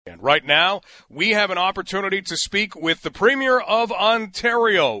And right now, we have an opportunity to speak with the Premier of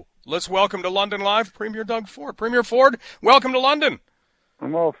Ontario. Let's welcome to London Live, Premier Doug Ford. Premier Ford, welcome to London.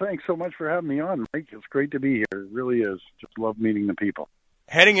 Well, thanks so much for having me on, Mike. It's great to be here. It really is. Just love meeting the people.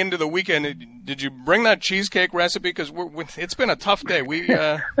 Heading into the weekend, did you bring that cheesecake recipe? Because it's been a tough day.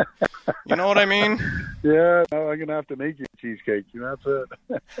 You know what I mean? Yeah, no, I'm going to have to make you a cheesecake. That's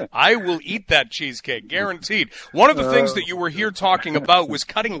it. I will eat that cheesecake, guaranteed. One of the things that you were here talking about was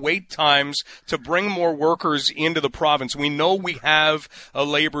cutting wait times to bring more workers into the province. We know we have a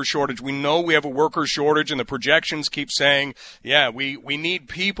labor shortage. We know we have a worker shortage, and the projections keep saying, yeah, we need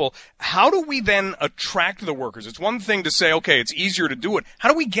people. How do we then attract the workers? It's one thing to say, okay, it's easier to do it. How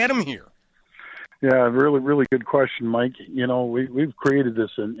do we get them here? Yeah, really, really good question, Mike. You know, we've created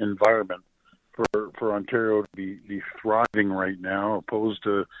this environment for Ontario to be thriving right now, opposed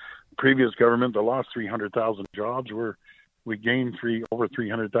to the previous government that lost 300,000 jobs. We gained over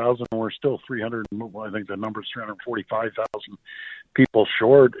 300,000, and we're still 300. I think the number's 345,000 people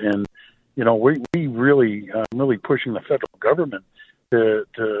short. And you know, we really pushing the federal government to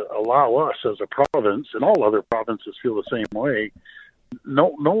allow us as a province, and all other provinces feel the same way.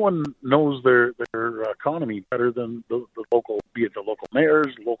 No one knows their economy better than the local, be it the local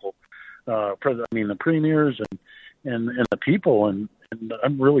mayors, local the premiers and the people. And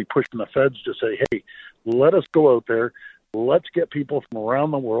I'm really pushing the feds to say, hey, let us go out there. Let's get people from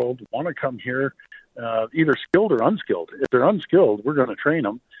around the world want to come here, either skilled or unskilled. If they're unskilled, we're going to train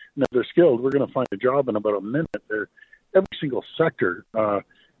them. And if they're skilled, we're going to find a job in about a minute. Every single sector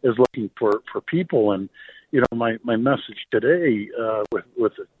is looking for people. And you know, my message today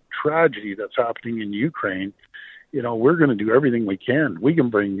with the tragedy that's happening in Ukraine, you know, we're going to do everything we can. We can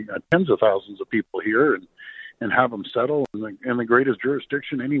bring tens of thousands of people here and have them settle in the greatest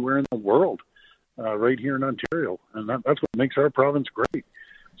jurisdiction anywhere in the world, right here in Ontario. And that's what makes our province great.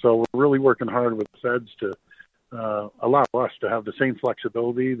 So we're really working hard with the feds to allow us to have the same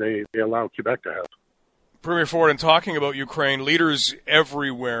flexibility they allow Quebec to have. Premier Ford, in talking about Ukraine, leaders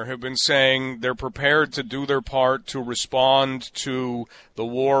everywhere have been saying they're prepared to do their part to respond to the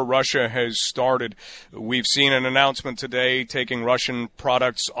war Russia has started. We've seen an announcement today taking Russian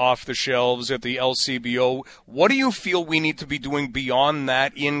products off the shelves at the LCBO. What do you feel we need to be doing beyond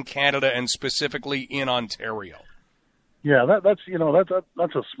that in Canada and specifically in Ontario? Yeah, that's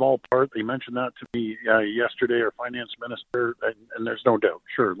a small part. They mentioned that to me yesterday, our finance minister, and there's no doubt.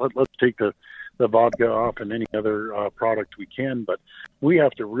 Sure, let's take the vodka off and any other product we can, but we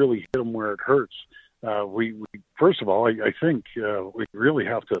have to really hit them where it hurts. We first of all, I think we really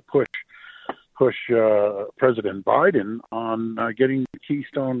have to push President Biden on getting the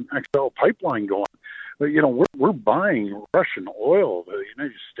Keystone XL pipeline going. But, you know, we're buying Russian oil, the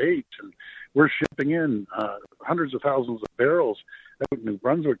United States, and we're shipping in hundreds of thousands of barrels out of New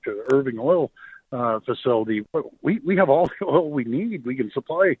Brunswick to the Irving Oil facility. We have all the oil we need. We can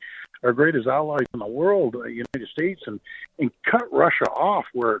supply our greatest allies in the world, the United States, and cut Russia off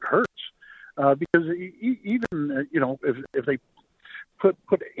where it hurts. Because even you know, if they put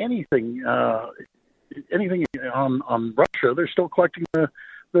anything on Russia, they're still collecting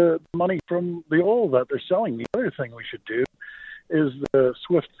the money from the oil that they're selling. The other thing we should do is the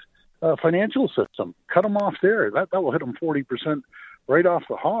SWIFT financial system. Cut them off there. That will hit them 40% right off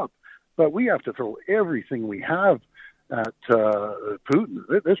the hop. But we have to throw everything we have at Putin.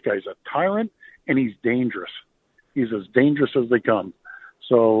 This guy's a tyrant, and he's dangerous. He's as dangerous as they come.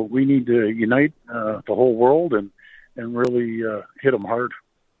 So we need to unite the whole world and really hit him hard.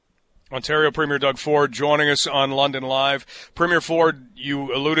 Ontario Premier Doug Ford joining us on London Live. Premier Ford,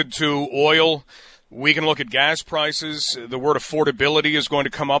 you alluded to oil. We can look at gas prices. The word affordability is going to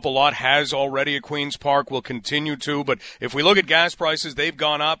come up a lot, has already at Queen's Park, will continue to. But if we look at gas prices, they've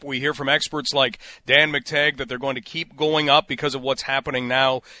gone up. We hear from experts like Dan McTagg that they're going to keep going up because of what's happening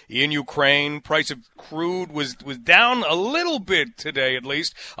now in Ukraine. Price of crude was down a little bit today, at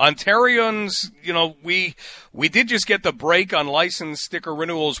least. Ontarians, you know, we did just get the break on license sticker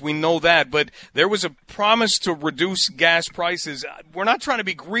renewals. We know that. But there was a promise to reduce gas prices. We're not trying to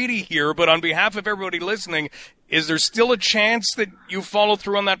be greedy here, but on behalf of everybody listening, is there still a chance that you follow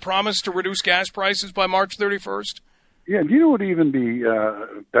through on that promise to reduce gas prices by March 31st? Yeah, do you know what would even be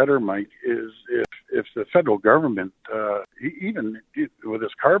better, Mike, is if the federal government, even with this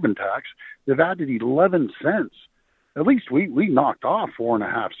carbon tax, they've added 11 cents. At least we knocked off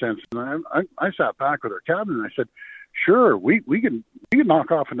 4.5 cents. And I sat back with our cabinet and I said, sure, we can knock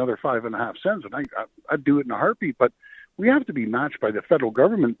off another 5.5 cents, and I'd do it in a heartbeat. But we have to be matched by the federal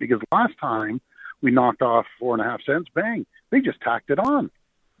government, because last time we knocked off 4.5 cents, bang, they just tacked it on.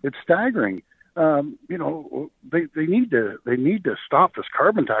 It's staggering. They need to stop this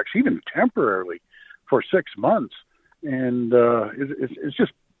carbon tax even temporarily for 6 months, and it's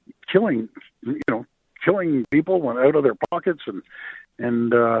just killing people out of their pockets,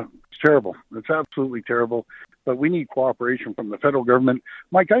 and it's terrible. It's absolutely terrible. But we need cooperation from the federal government.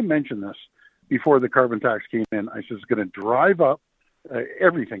 Mike, I mentioned this before the carbon tax came in. I said it's going to drive up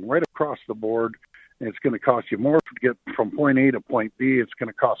everything right across the board. It's going to cost you more to get from point A to point B. It's going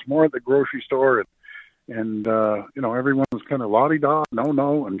to cost more at the grocery store, and everyone was kind of la-di-da,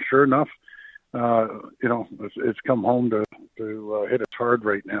 no, and sure enough, it's come home to hit us hard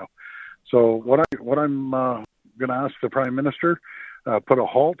right now. So what I'm going to ask the Prime Minister, put a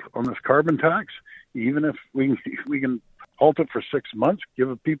halt on this carbon tax, even if we can halt it for 6 months,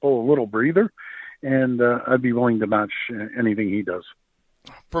 give people a little breather, and I'd be willing to match anything he does.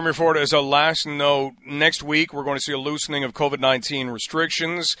 Premier Ford, as a last note, next week we're going to see a loosening of COVID-19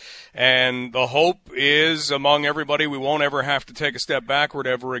 restrictions, and the hope is among everybody we won't ever have to take a step backward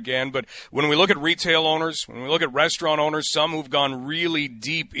ever again. But when we look at retail owners, when we look at restaurant owners, some who've gone really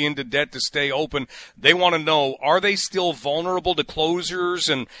deep into debt to stay open, they want to know, are they still vulnerable to closures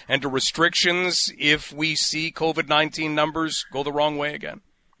and to restrictions if we see COVID-19 numbers go the wrong way again?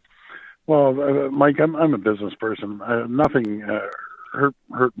 Well, Mike, I'm a business person. Nothing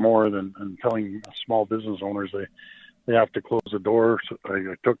hurt more than telling small business owners they have to close the doors.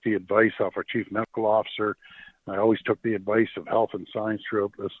 I took the advice off our chief medical officer. I always took the advice of health and science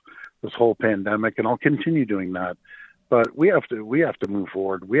throughout this whole pandemic, and I'll continue doing that. But we have to move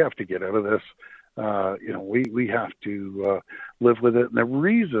forward. We have to get out of this. We have to live with it. And the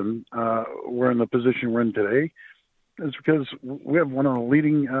reason we're in the position we're in today is because we have one of the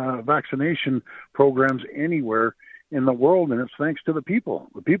leading vaccination programs anywhere in the world, and it's thanks to the people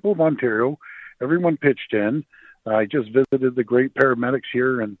of Ontario. Everyone pitched in. I just visited the great paramedics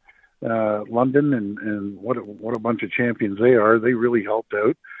here in London, and what a bunch of champions they are. They really helped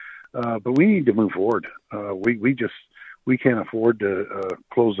out. But we need to move forward. We can't afford to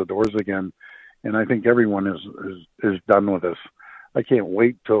close the doors again, and I think everyone is done with this. I can't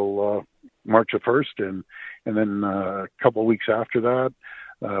wait till March the 1st, and then a couple of weeks after that,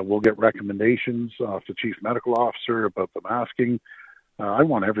 we'll get recommendations off the chief medical officer about the masking. I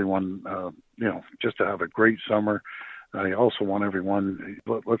want everyone, just to have a great summer. I also want everyone,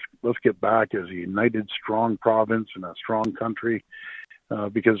 let's get back as a united, strong province and a strong country.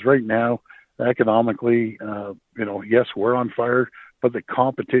 Because right now, economically, yes, we're on fire, but the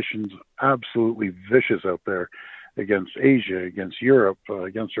competition's absolutely vicious out there against Asia, against Europe,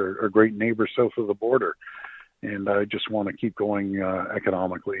 against our great neighbors south of the border. And I just want to keep going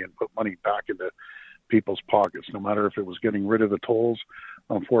economically and put money back into people's pockets, no matter if it was getting rid of the tolls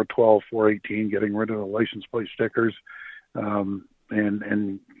on 412, 418, getting rid of the license plate stickers,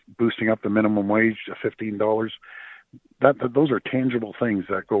 and boosting up the minimum wage to $15. Those are tangible things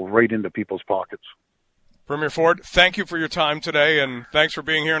that go right into people's pockets. Premier Ford, thank you for your time today, and thanks for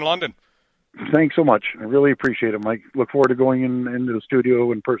being here in London. Thanks so much. I really appreciate it, Mike. Look forward to going into the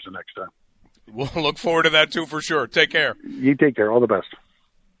studio in person next time. We'll look forward to that, too, for sure. Take care. You take care. All the best.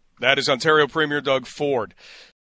 That is Ontario Premier Doug Ford.